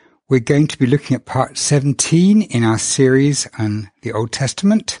We're going to be looking at part 17 in our series on the Old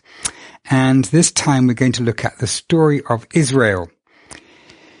Testament. And this time we're going to look at the story of Israel.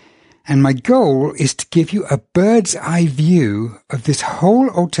 And my goal is to give you a bird's eye view of this whole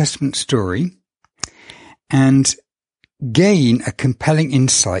Old Testament story and gain a compelling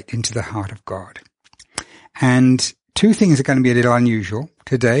insight into the heart of God. And two things are going to be a little unusual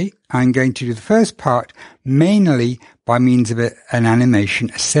today. I'm going to do the first part mainly by means of an animation,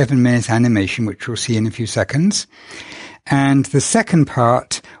 a 7-minute animation, which we'll see in a few seconds. And the second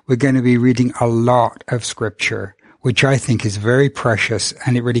part, we're going to be reading a lot of scripture, which I think is very precious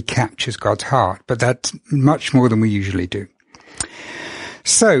and it really captures God's heart. But that's much more than we usually do.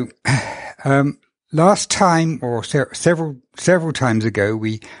 So, last time, or several times ago,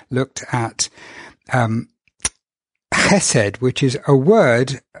 we looked at chesed, which is a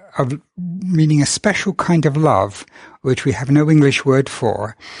word of meaning a special kind of love, which we have no English word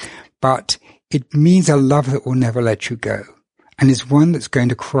for, but it means a love that will never let you go, and is one that's going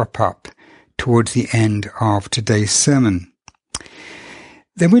to crop up towards the end of today's sermon.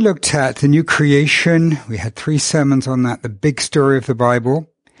 Then we looked at the new creation. We had 3 sermons on that, the big story of the Bible,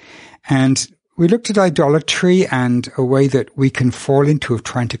 and we looked at idolatry and a way that we can fall into of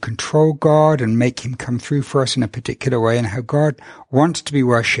trying to control God and make him come through for us in a particular way, and how God wants to be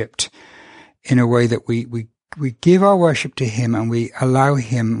worshipped in a way that we give our worship to him and we allow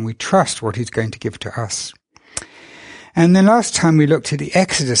him and we trust what he's going to give to us. And then last time we looked at the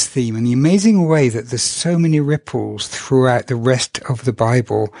Exodus theme and the amazing way that there's so many ripples throughout the rest of the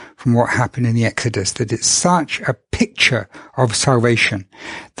Bible from what happened in the Exodus, that it's such a picture of salvation.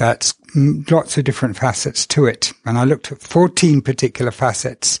 That's lots of different facets to it. And I looked at 14 particular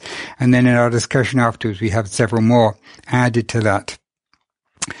facets. And then in our discussion afterwards, we have several more added to that.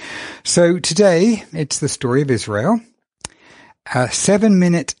 So today, it's the story of Israel, a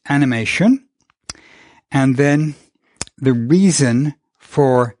 7-minute animation, and then the reason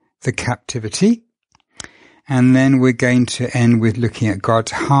for the captivity. And then we're going to end with looking at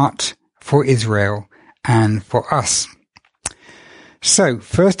God's heart for Israel and for us. So,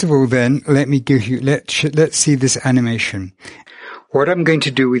 first of all then, let's see this animation. What I'm going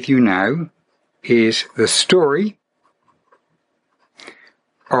to do with you now is the story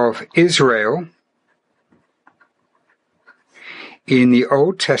of Israel in the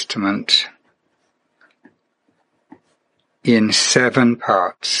Old Testament in 7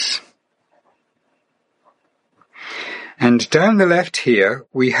 parts. And down the left here,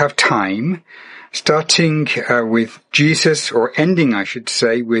 we have time, starting with Jesus, or ending, I should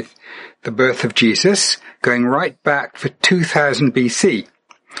say, with the birth of Jesus, going right back for 2000 BC.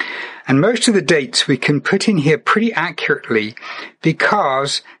 And most of the dates we can put in here pretty accurately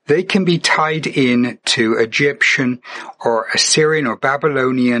because they can be tied in to Egyptian or Assyrian or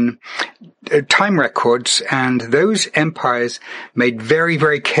Babylonian time records, and those empires made very,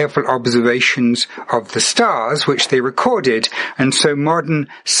 very careful observations of the stars, which they recorded, and so modern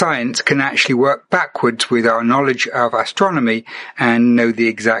science can actually work backwards with our knowledge of astronomy and know the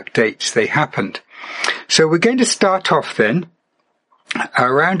exact dates they happened. So we're going to start off then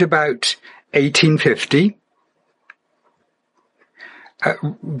around about 1850,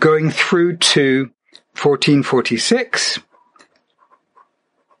 going through to 1446,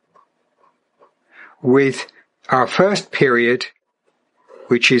 with our first period,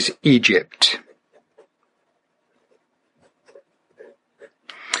 which is Egypt.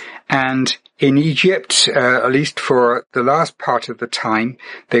 And in Egypt, at least for the last part of the time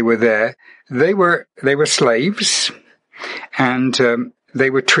they were there, they were slaves, and they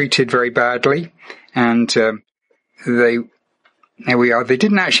were treated very badly, and there we are. They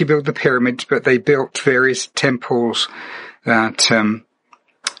didn't actually build the pyramids, but they built various temples that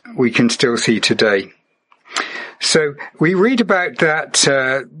we can still see today. So we read about that,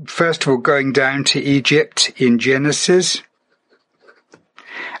 first of all, going down to Egypt in Genesis.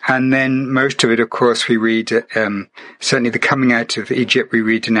 And then most of it, of course, we read, certainly the coming out of Egypt, we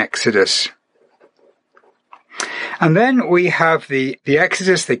read in Exodus. And then we have the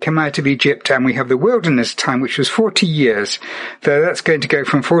Exodus, they come out of Egypt, and we have the wilderness time, which was 40 years. So that's going to go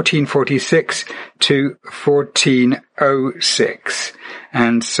from 1446 to 1406.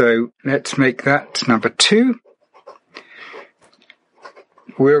 And so let's make that number 2.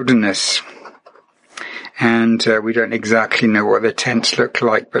 Wilderness. And we don't exactly know what the tents look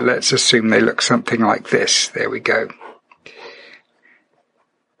like, but let's assume they look something like this. There we go.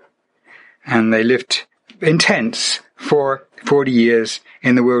 And they lived in tents for 40 years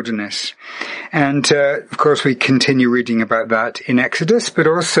in the wilderness. And, of course, we continue reading about that in Exodus, but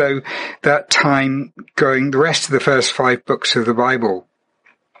also that time going the rest of the first 5 books of the Bible.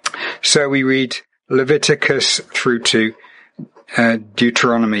 so we read Leviticus through to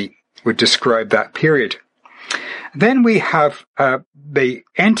Deuteronomy would describe that period. Then we have, they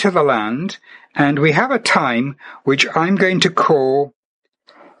enter the land, and we have a time which I'm going to call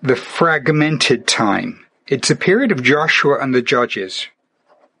the fragmented time. It's a period of Joshua and the judges.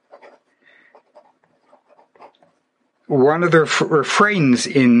 One of the refrains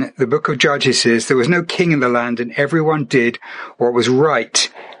in the book of Judges is, there was no king in the land, and everyone did what was right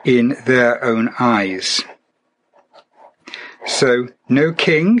in their own eyes. So, no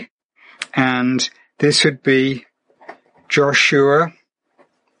king, and this would be Joshua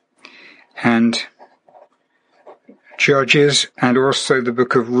and Judges, and also the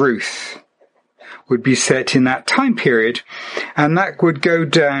book of Ruth would be set in that time period, and that would go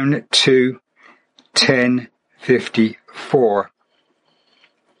down to 1054.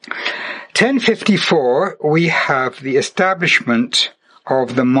 1054, we have the establishment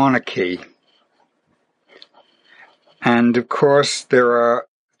of the monarchy. And of course, there are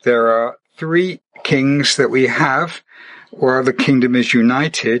three kings that we have while the kingdom is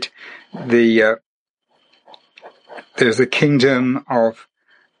united. There's the kingdom of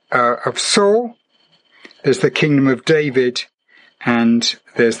Saul, there's the kingdom of David, and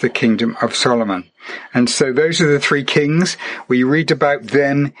there's the kingdom of Solomon. And so those are the three kings. We read about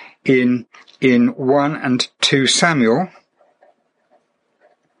them in 1 and 2 Samuel.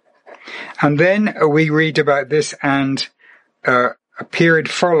 And then we read about this and a period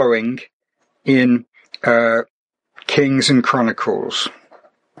following in Kings and Chronicles.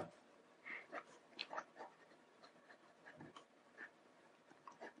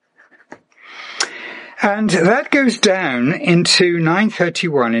 And that goes down into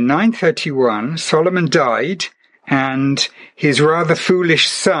 931. In 931, Solomon died, and his rather foolish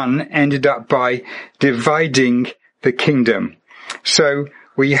son ended up by dividing the kingdom. So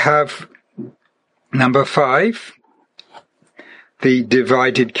we have number 5, the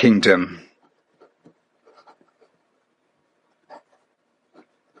divided kingdom.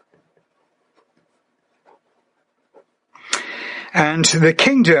 And the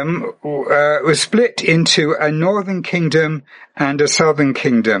kingdom was split into a northern kingdom and a southern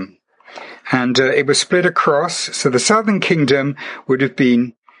kingdom. And it was split across. So the southern kingdom would have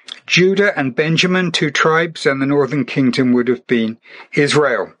been Judah and Benjamin, 2 tribes, and the northern kingdom would have been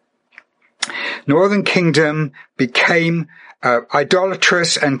Israel. Northern kingdom became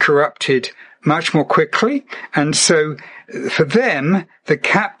idolatrous and corrupted much more quickly. And so for them, the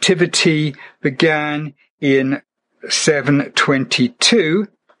captivity began in 722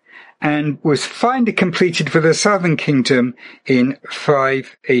 and was finally completed for the southern kingdom in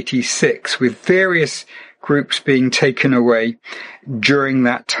 586, with various groups being taken away during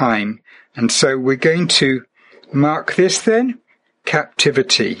that time. And so we're going to mark this then,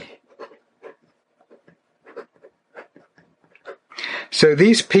 captivity. So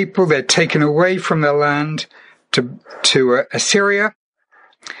these people, they're taken away from their land to Assyria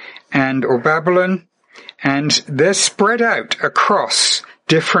or Babylon, and they're spread out across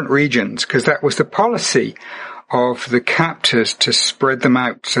different regions, because that was the policy of the captors, to spread them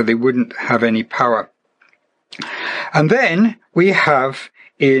out so they wouldn't have any power. And then we have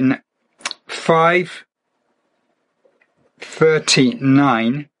in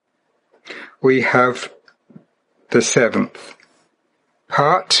 539, we have the 7th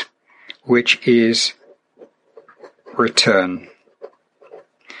part, which is return.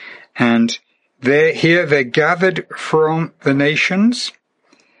 And they're gathered from the nations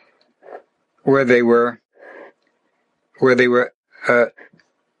where they were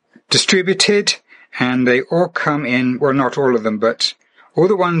distributed, and they all come in, well, not all of them, but all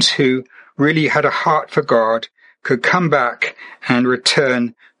the ones who really had a heart for God could come back and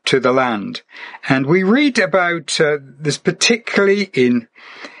return to the land. And we read about this particularly in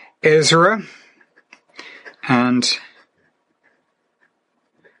Ezra and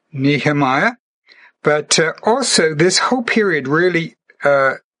Nehemiah, but also this whole period really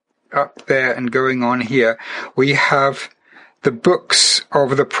up there and going on here, we have the books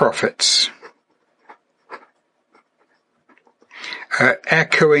of the prophets,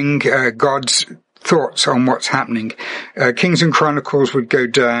 echoing God's thoughts on what's happening. Kings and Chronicles would go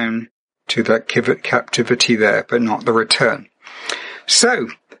down to that captivity there, but not the return. So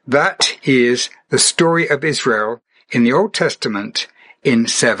that is the story of Israel in the Old Testament in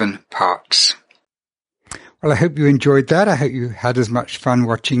 7 parts. Well, I hope you enjoyed that. I hope you had as much fun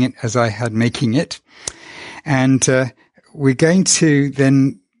watching it as I had making it. And we're going to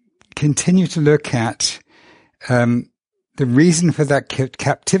then continue to look at the reason for that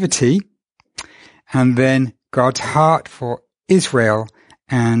captivity, and then God's heart for Israel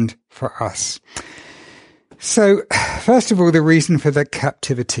and for us. So, first of all, the reason for the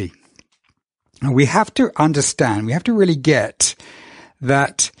captivity. We have to understand, we have to really get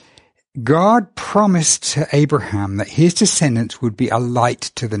that God promised to Abraham that his descendants would be a light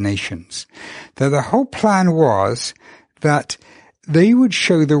to the nations. That the whole plan was that they would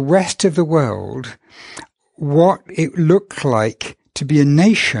show the rest of the world what it looked like to be a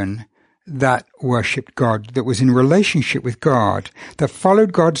nation that worshipped God, that was in relationship with God, that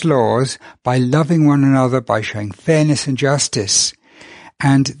followed God's laws by loving one another, by showing fairness and justice.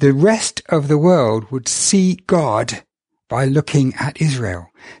 And the rest of the world would see God by looking at Israel.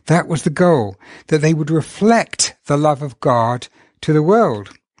 That was the goal, that they would reflect the love of God to the world.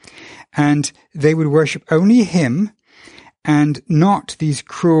 And they would worship only him and not these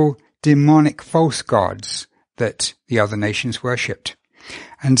cruel, demonic, false gods that the other nations worshipped.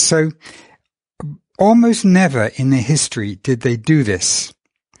 And so, almost never in their history did they do this.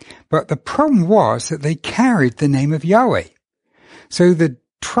 But the problem was that they carried the name of Yahweh. So the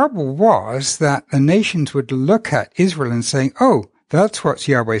trouble was that the nations would look at Israel and saying, oh, that's what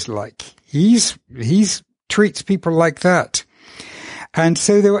Yahweh's like. He's treats people like that. And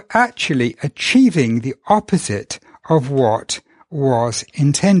so they were actually achieving the opposite of what was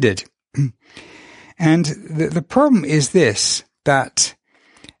intended. And the problem is this, that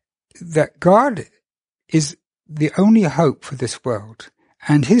God is the only hope for this world,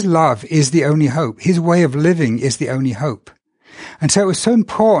 and his love is the only hope. His way of living is the only hope. And so it was so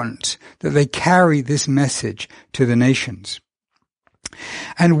important that they carry this message to the nations.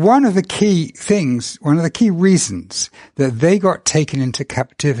 And one of the key reasons that they got taken into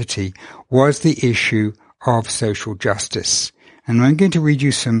captivity was the issue of social justice. And I'm going to read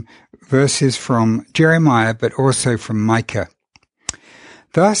you some verses from Jeremiah, but also from Micah.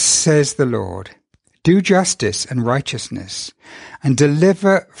 Thus says the Lord, do justice and righteousness, and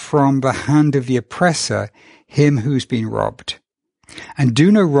deliver from the hand of the oppressor him who's been robbed. And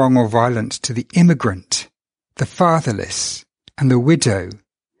do no wrong or violence to the immigrant, the fatherless, and the widow,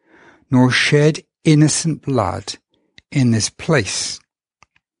 nor shed innocent blood in this place.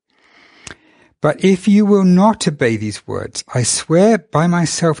 But if you will not obey these words, I swear by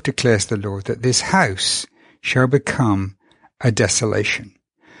myself, declares the Lord, that this house shall become a desolation.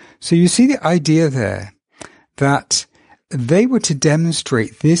 So you see the idea there that they were to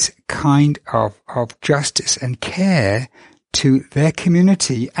demonstrate this kind of justice and care to their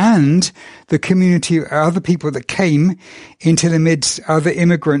community and the community of other people that came into the midst, other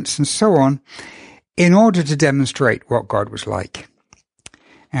immigrants and so on, in order to demonstrate what God was like.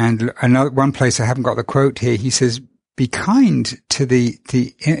 And one place, I haven't got the quote here, he says, be kind to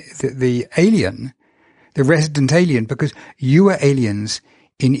the alien, the resident alien, because you were aliens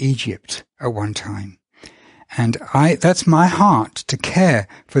in Egypt at one time. And that's my heart, to care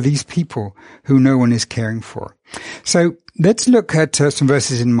for these people who no one is caring for. So let's look at some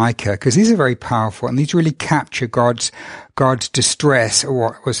verses in Micah, because these are very powerful and these really capture God's distress or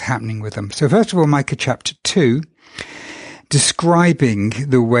what was happening with them. So first of all, Micah chapter 2, describing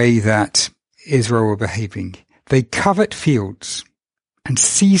the way that Israel were behaving. They covet fields and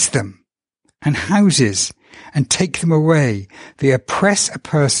seize them and houses and take them away. They oppress a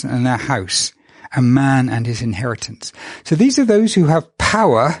person and their house, a man and his inheritance. So these are those who have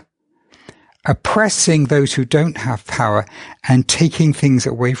power, oppressing those who don't have power and taking things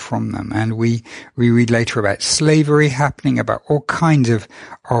away from them. And we read later about slavery happening, about all kinds of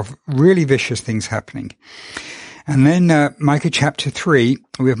really vicious things happening. And then Micah chapter 3,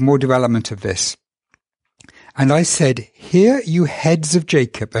 we have more development of this. And I said, hear you heads of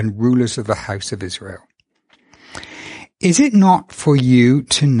Jacob and rulers of the house of Israel. Is it not for you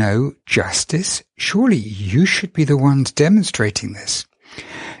to know justice? Surely you should be the ones demonstrating this.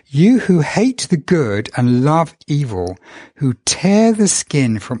 You who hate the good and love evil, who tear the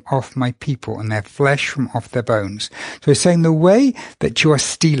skin from off my people and their flesh from off their bones. So he's saying the way that you are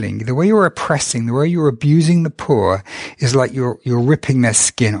stealing, the way you're oppressing, the way you're abusing the poor is like you're ripping their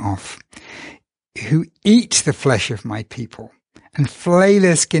skin off. Who eat the flesh of my people and flay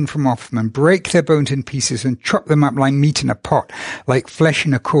their skin from off them and break their bones in pieces and chop them up like meat in a pot, like flesh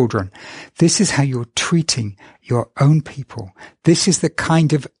in a cauldron. This is how you're treating your own people. This is the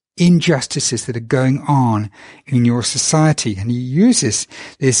kind of injustices that are going on in your society. And he uses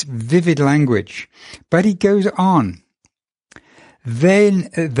this vivid language. But he goes on. Then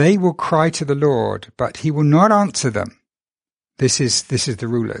they will cry to the Lord, but he will not answer them. This is the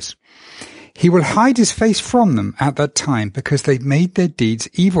rulers. He will hide his face from them at that time because they've made their deeds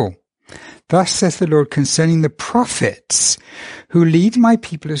evil. Thus says the Lord concerning the prophets who lead my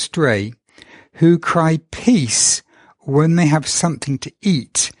people astray, who cry peace when they have something to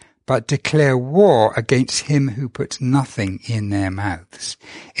eat, but declare war against him who puts nothing in their mouths.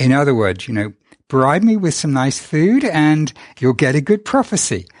 In other words, bribe me with some nice food and you'll get a good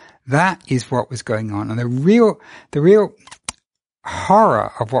prophecy. That is what was going on. And the real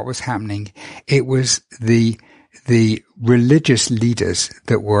horror of what was happening, it was the religious leaders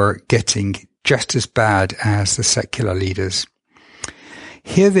that were getting just as bad as the secular leaders.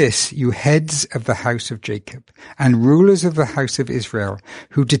 Hear this, you heads of the house of Jacob, and rulers of the house of Israel,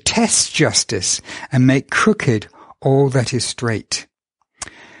 who detest justice and make crooked all that is straight,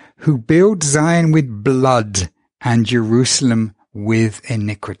 who build Zion with blood and Jerusalem with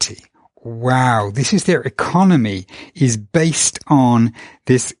iniquity. Wow, this is their economy, is based on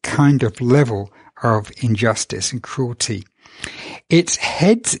this kind of level of injustice and cruelty. Its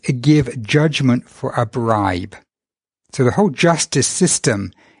heads give judgment for a bribe. So the whole justice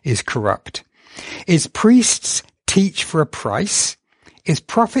system is corrupt. Its priests teach for a price. Its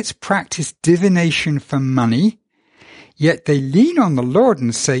prophets practice divination for money. Yet they lean on the Lord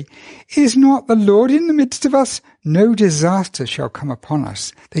and say, is not the Lord in the midst of us? No disaster shall come upon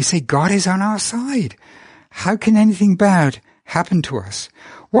us. They say, God is on our side. How can anything bad happen to us?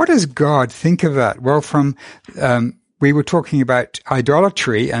 What does God think of that? Well, we were talking about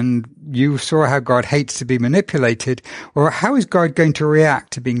idolatry, and you saw how God hates to be manipulated. Well, how is God going to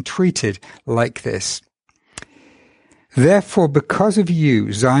react to being treated like this? Therefore, because of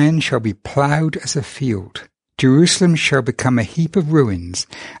you, Zion shall be plowed as a field. Jerusalem shall become a heap of ruins,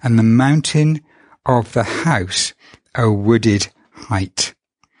 and the mountain of the house a wooded height.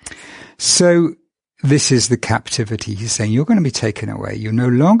 So this is the captivity. He's saying, you're going to be taken away. You're no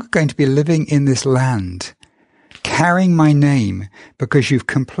longer going to be living in this land, carrying my name, because you've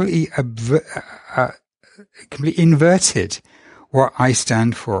completely inverted what I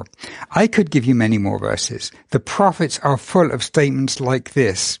stand for. I could give you many more verses. The prophets are full of statements like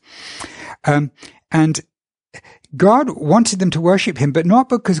this. And God wanted them to worship him, but not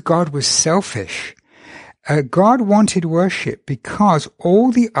because God was selfish. God wanted worship because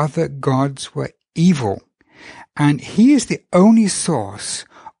all the other gods were evil. And he is the only source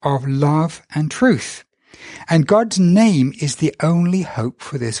of love and truth. And God's name is the only hope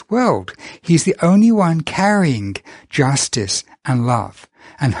for this world. He's the only one carrying justice and love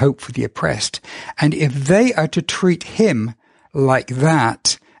and hope for the oppressed. And if they are to treat him like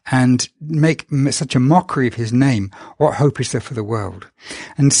that and make such a mockery of his name, what hope is there for the world?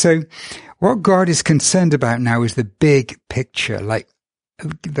 And so what God is concerned about now is the big picture, like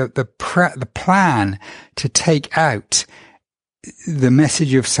the plan to take out the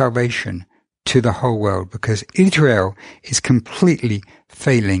message of salvation to the whole world, because Israel is completely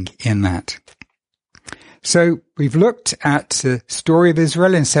failing in that. So we've looked at the story of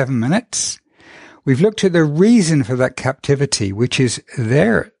Israel in 7 minutes. We've looked at the reason for that captivity, which is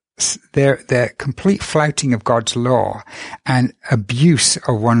their complete flouting of God's law and abuse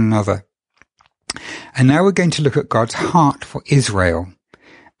of one another. And now we're going to look at God's heart for Israel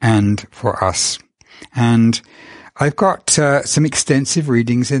and for us. And I've got some extensive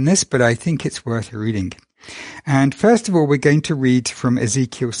readings in this, but I think it's worth reading. And first of all, we're going to read from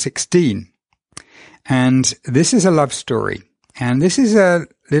Ezekiel 16. And this is a love story. And this is a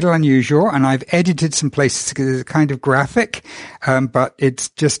little unusual, and I've edited some places because it's kind of graphic, but it's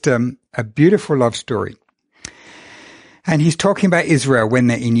just a beautiful love story. And he's talking about Israel when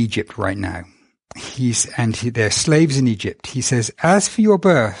they're in Egypt right now. They're slaves in Egypt. He says, as for your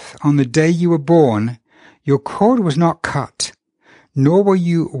birth, on the day you were born, your cord was not cut, nor were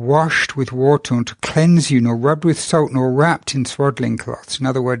you washed with water to cleanse you, nor rubbed with salt, nor wrapped in swaddling cloths. In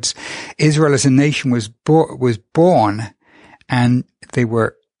other words, Israel as a nation was born, and they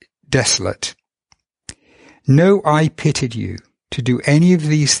were desolate. No eye pitied you to do any of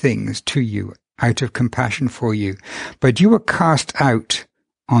these things to you out of compassion for you, but you were cast out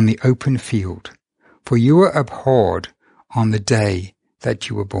on the open field, for you were abhorred on the day that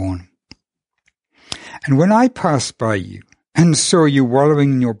you were born. And when I passed by you and saw you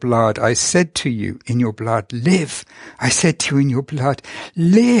wallowing in your blood, I said to you in your blood, live. I said to you in your blood,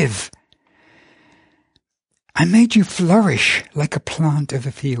 live. I made you flourish like a plant of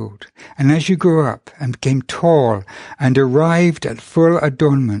the field. And as you grew up and became tall and arrived at full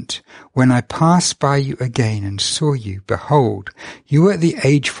adornment, when I passed by you again and saw you, behold, you were at the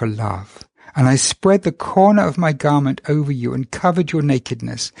age for love. And I spread the corner of my garment over you and covered your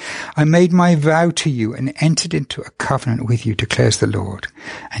nakedness. I made my vow to you and entered into a covenant with you, declares the Lord,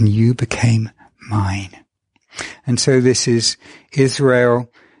 and you became mine. And so this is Israel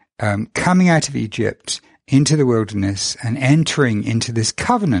coming out of Egypt into the wilderness and entering into this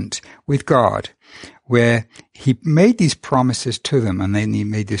covenant with God, where he made these promises to them, and then he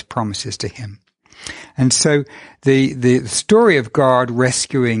made these promises to him. And so the story of God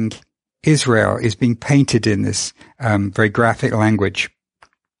rescuing Israel is being painted in this very graphic language.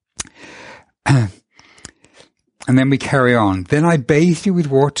 And then we carry on. Then I bathed you with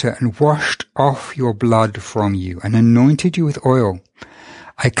water and washed off your blood from you and anointed you with oil.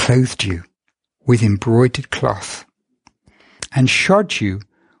 I clothed you with embroidered cloth and shod you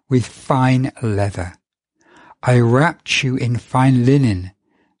with fine leather. I wrapped you in fine linen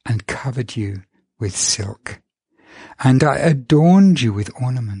and covered you with silk. And I adorned you with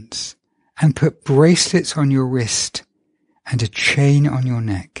ornaments and put bracelets on your wrist and a chain on your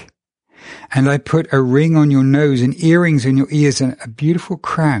neck. And I put a ring on your nose and earrings in your ears and a beautiful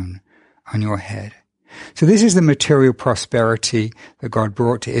crown on your head. So this is the material prosperity that God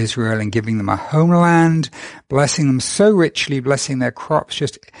brought to Israel and giving them a homeland, blessing them so richly, blessing their crops,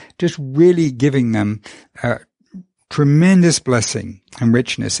 just really giving them tremendous blessing and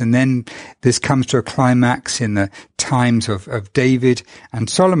richness. And then this comes to a climax in the times of David and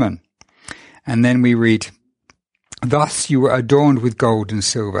Solomon. And then we read, thus you were adorned with gold and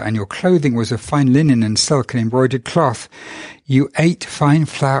silver, and your clothing was of fine linen and silk and embroidered cloth. You ate fine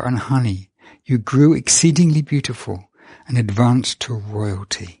flour and honey. You grew exceedingly beautiful and advanced to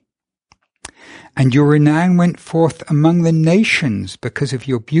royalty. And your renown went forth among the nations because of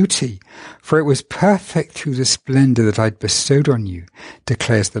your beauty, for it was perfect through the splendor that I'd bestowed on you,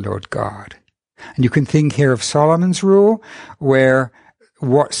 declares the Lord God. And you can think here of Solomon's rule, where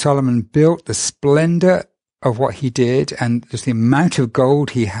what Solomon built, the splendor of what he did, and just the amount of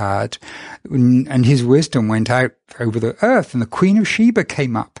gold he had, and his wisdom went out over the earth. And the Queen of Sheba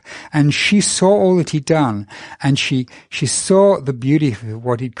came up, and she saw all that he'd done, and she saw the beauty of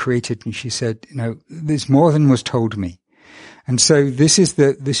what he'd created, and she said, there's more than was told me. And so this is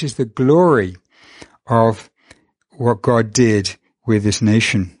the glory of what God did with this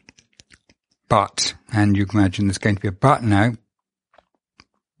nation. But, and you can imagine there's going to be a but now,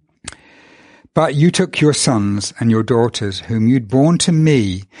 but you took your sons and your daughters, whom you'd borne to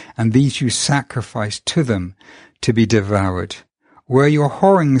me, and these you sacrificed to them to be devoured. Were your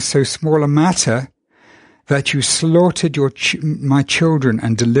whorings so small a matter that you slaughtered my children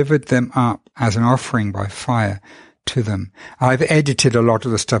and delivered them up as an offering by fire to them? I've edited a lot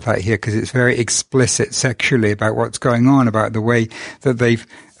of the stuff out here because it's very explicit sexually about what's going on, about the way that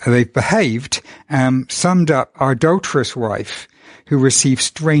they've behaved. Summed up, our adulterous wife who received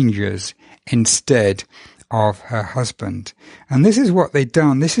strangers instead of her husband. And this is what they'd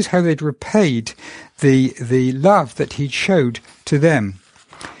done. This is how they'd repaid the love that he'd showed to them.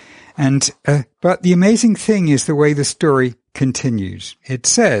 And but the amazing thing is the way the story continues. It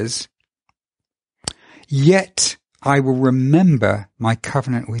says, yet I will remember my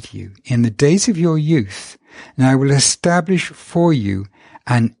covenant with you in the days of your youth, and I will establish for you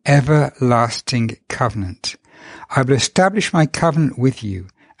an everlasting covenant. I will establish my covenant with you,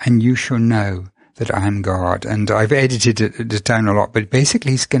 and you shall know that I am God. And I've edited it down a lot, but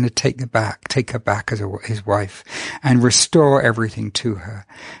basically he's going to take her back as his wife and restore everything to her.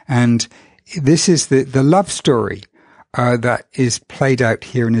 And this is the love story that is played out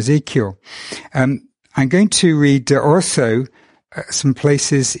here in Ezekiel. I'm going to read also some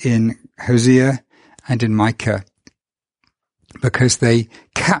places in Hosea and in Micah, because they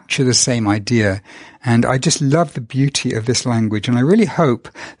capture the same idea. And I just love the beauty of this language. And I really hope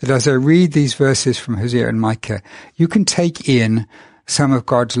that as I read these verses from Hosea and Micah, you can take in some of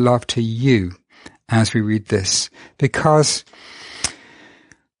God's love to you as we read this. Because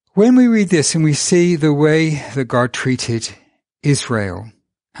when we read this and we see the way that God treated Israel,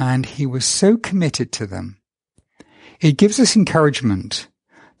 and he was so committed to them, it gives us encouragement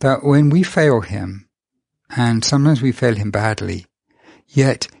that when we fail him, and sometimes we fail him badly,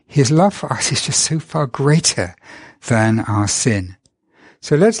 yet his love for us is just so far greater than our sin.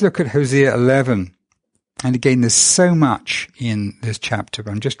 So let's look at Hosea 11. And again, there's so much in this chapter,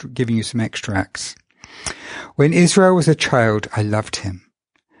 but I'm just giving you some extracts. When Israel was a child, I loved him,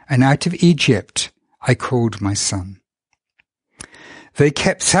 and out of Egypt I called my son. They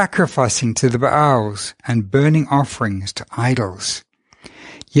kept sacrificing to the Baals and burning offerings to idols.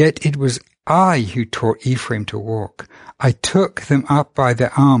 Yet it was I who taught Ephraim to walk. I took them up by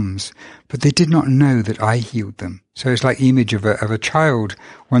their arms, but they did not know that I healed them. So it's like the image of a child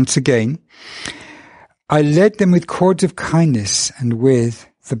once again. I led them with cords of kindness and with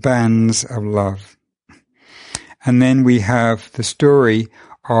the bands of love. And then we have the story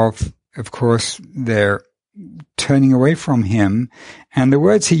of course, their turning away from him. And the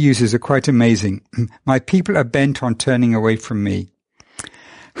words he uses are quite amazing. My people are bent on turning away from me.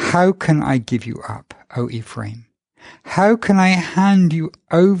 How can I give you up, O Ephraim? How can I hand you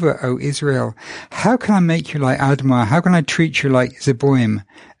over, O Israel? How can I make you like Admah? How can I treat you like Zeboim,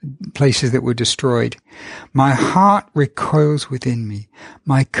 places that were destroyed? My heart recoils within me.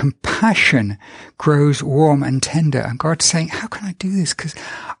 My compassion grows warm and tender. And God's saying, how can I do this? Because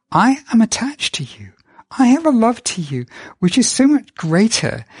I am attached to you. I have a love to you, which is so much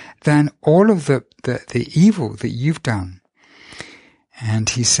greater than all of the evil that you've done.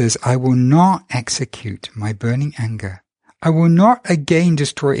 And he says, I will not execute my burning anger. I will not again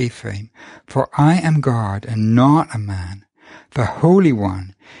destroy Ephraim, for I am God and not a man, the Holy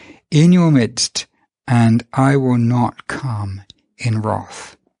One in your midst, and I will not come in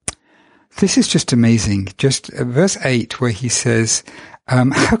wrath. This is just amazing. Just verse 8 where he says,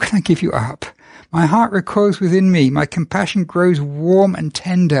 how can I give you up? My heart recoils within me. My compassion grows warm and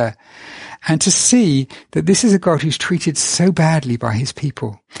tender. And to see that this is a God who's treated so badly by his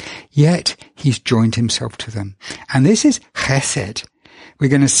people, yet he's joined himself to them. And this is chesed. We're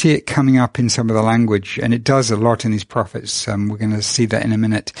going to see it coming up in some of the language, and it does a lot in these prophets. We're going to see that in a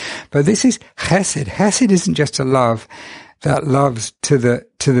minute. But this is chesed. Chesed isn't just a love that loves to the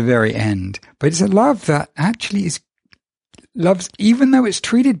very end, but it's a love that actually loves even though it's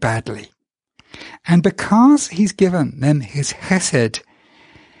treated badly. And because he's given them his chesed,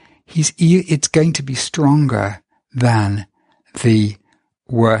 it's going to be stronger than the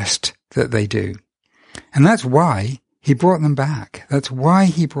worst that they do. And that's why he brought them back. That's why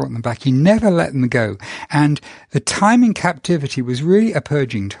he brought them back. He never let them go. And the time in captivity was really a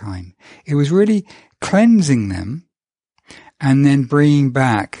purging time. It was really cleansing them and then bringing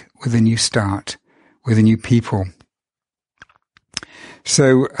back with a new start, with a new people.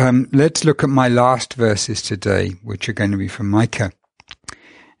 So let's look at my last verses today, which are going to be from Micah.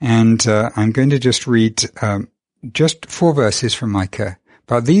 And I'm going to just read just 4 verses from Micah.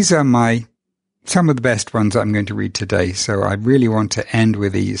 But these are some of the best ones I'm going to read today. So I really want to end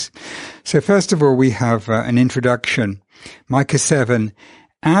with these. So first of all, we have an introduction. Micah 7,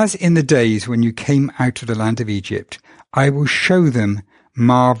 as in the days when you came out of the land of Egypt, I will show them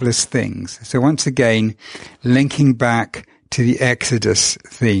marvelous things. So once again, linking back to the Exodus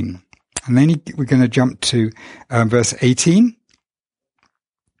theme. And then we're going to jump to verse 18.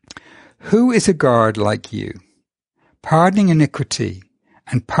 Who is a God like you, pardoning iniquity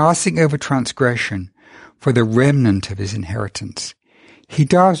and passing over transgression for the remnant of his inheritance? He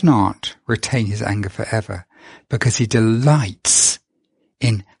does not retain his anger forever, because he delights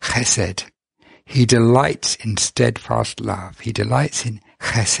in chesed. He delights in steadfast love. He delights in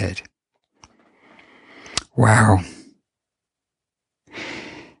chesed. Wow.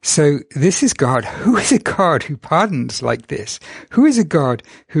 So this is God. Who is a God who pardons like this? Who is a God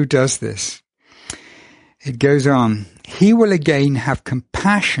who does this? It goes on. He will again have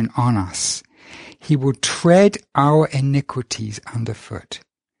compassion on us. He will tread our iniquities underfoot.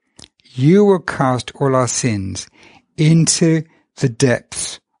 You will cast all our sins into the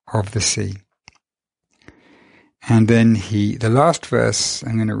depths of the sea. And then the last verse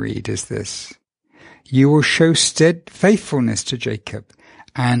I'm going to read is this. You will show faithfulness to Jacob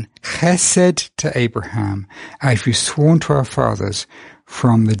and chesed to Abraham, as you sworn to our fathers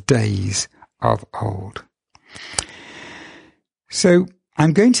from the days of old. So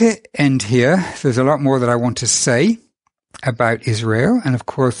I'm going to end here. There's a lot more that I want to say about Israel, and of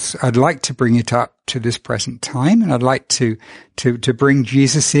course I'd like to bring it up to this present time, and I'd like to bring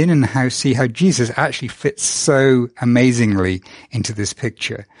Jesus in and see how Jesus actually fits so amazingly into this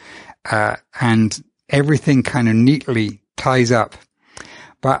picture, and everything kind of neatly ties up.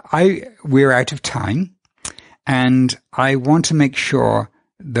 But we're out of time, and I want to make sure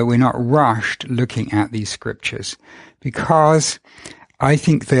that we're not rushed looking at these scriptures, because I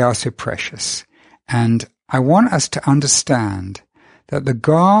think they are so precious. And I want us to understand that the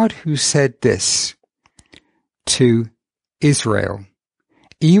God who said this to Israel,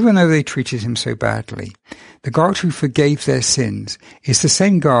 even though they treated him so badly, the God who forgave their sins is the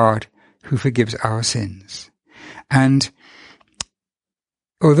same God who forgives our sins. And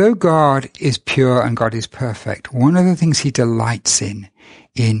although God is pure and God is perfect, one of the things he delights in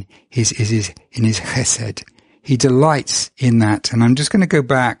his chesed. He delights in that. And I'm just going to go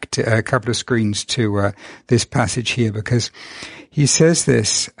back to a couple of screens to this passage here, because he says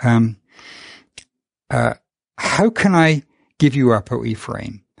this, how can I give you up, O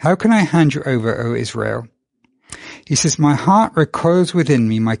Ephraim? How can I hand you over, O Israel? He says, my heart recoils within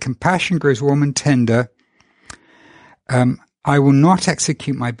me, my compassion grows warm and tender. I will not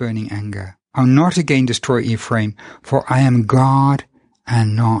execute my burning anger. I'll not again destroy Ephraim, for I am God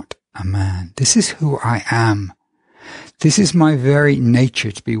and not a man. This is who I am. This is my very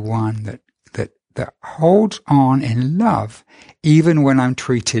nature, to be one that holds on in love, even when I'm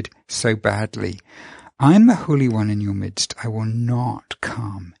treated so badly. I'm the Holy One in your midst. I will not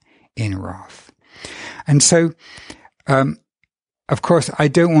come in wrath. And so, of course, I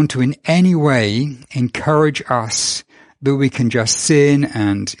don't want to in any way encourage us that we can just sin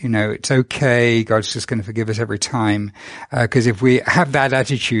and, it's okay, God's just going to forgive us every time. Because if we have that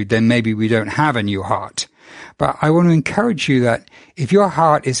attitude, then maybe we don't have a new heart. But I want to encourage you that if your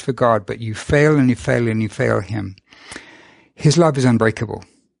heart is for God, but you fail and you fail and you fail him, his love is unbreakable.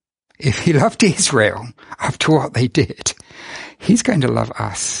 If he loved Israel after what they did, he's going to love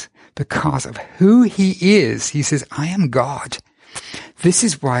us because of who he is. He says, I am God. This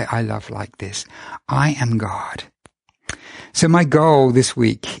is why I love like this. I am God. So my goal this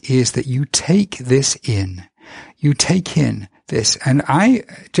week is that you take this in. You take in this. And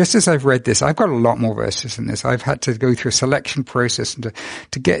just as I've read this, I've got a lot more verses than this. I've had to go through a selection process and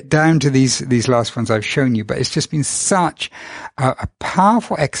to get down to these last ones I've shown you. But it's just been such a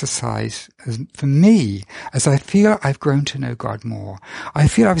powerful exercise for me as I feel I've grown to know God more. I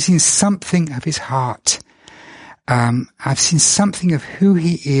feel I've seen something of his heart. I've seen something of who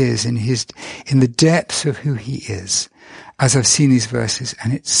he is in the depths of who he is as I've seen these verses.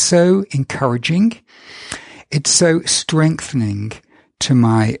 And it's so encouraging. It's so strengthening to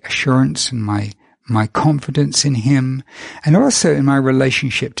my assurance and my confidence in him, and also in my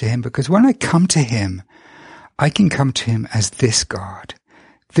relationship to him, because when I come to him, I can come to him as this God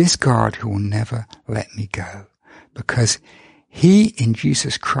who will never let me go, because he in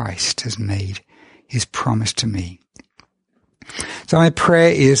Jesus Christ has made his promise to me. So my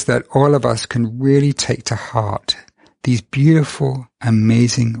prayer is that all of us can really take to heart these beautiful,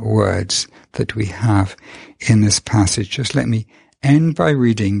 amazing words that we have in this passage. Just let me end by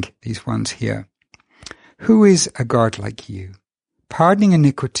reading these ones here. Who is a God like you, pardoning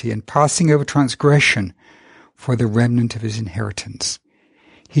iniquity and passing over transgression for the remnant of his inheritance?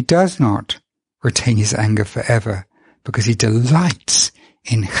 He does not retain his anger forever, because he delights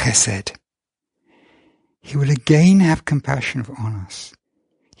in chesed. He will again have compassion on us.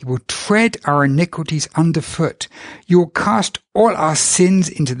 He will tread our iniquities underfoot. You will cast all our sins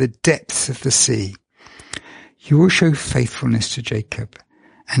into the depths of the sea. You will show faithfulness to Jacob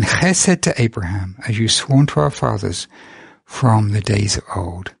and chesed to Abraham, as you sworn to our fathers from the days of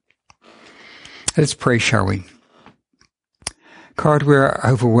old. Let's pray, shall we? God, we're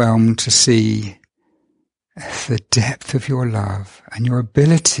overwhelmed to see the depth of your love and your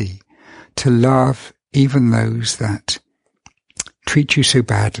ability to love even those that treat you so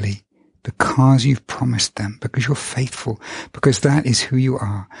badly, because you've promised them, because you're faithful, because that is who you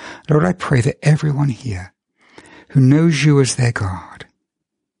are. Lord, I pray that everyone here who knows you as their God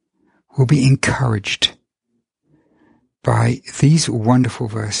will be encouraged by these wonderful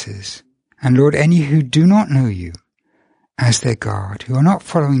verses. And Lord, any who do not know you as their God, who are not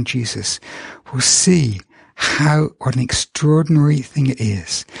following Jesus, will see what an extraordinary thing it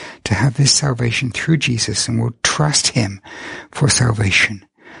is to have this salvation through Jesus, and will trust him for salvation.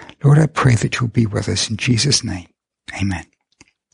 Lord, I pray that you'll be with us in Jesus' name. Amen.